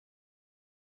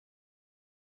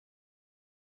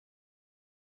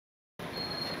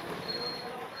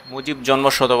মুজিব জন্ম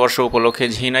শতবর্ষ উপলক্ষে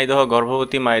ঝিনাইদহ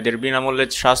গর্ভবতী মায়েদের বিনামূল্যে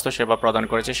স্বাস্থ্যসেবা প্রদান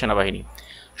করেছে সেনাবাহিনী।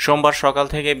 সোমবার সকাল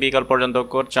থেকে বিকাল পর্যন্ত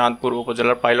চাঁদপুর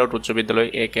উপজেলার পাইলট উচ্চ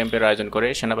বিদ্যালয়ে এ ক্যাম্পের আয়োজন করে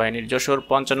সেনাবাহিনীর যশোর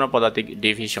 ৫৫ পদাতিক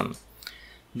ডিভিশন।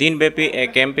 দিনব্যাপী এ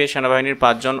ক্যাম্পে সেনাবাহিনীর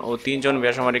 ৫ জন ও ৩ জন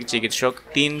বেসামরিক চিকিৎসক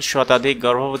 ৩ শতাধিক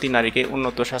গর্ভবতী নারীকে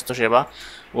উন্নত স্বাস্থ্যসেবা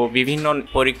ও বিভিন্ন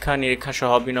পরীক্ষা নিরীক্ষা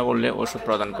সহ বিনামূল্যে ওষুধ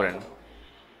প্রদান করেন।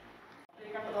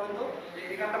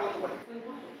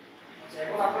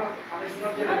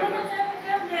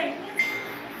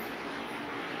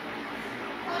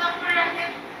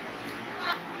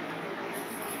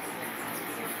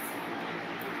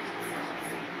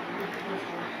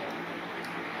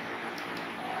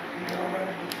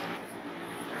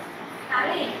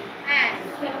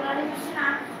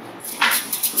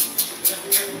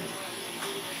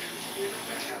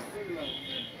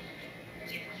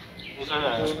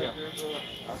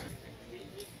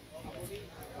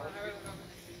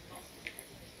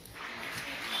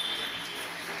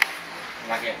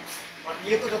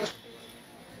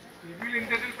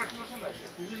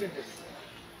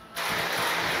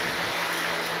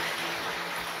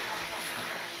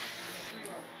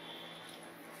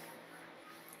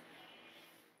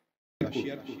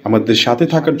 আমাদের সাথে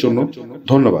থাকার জন্য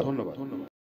ধন্যবাদ।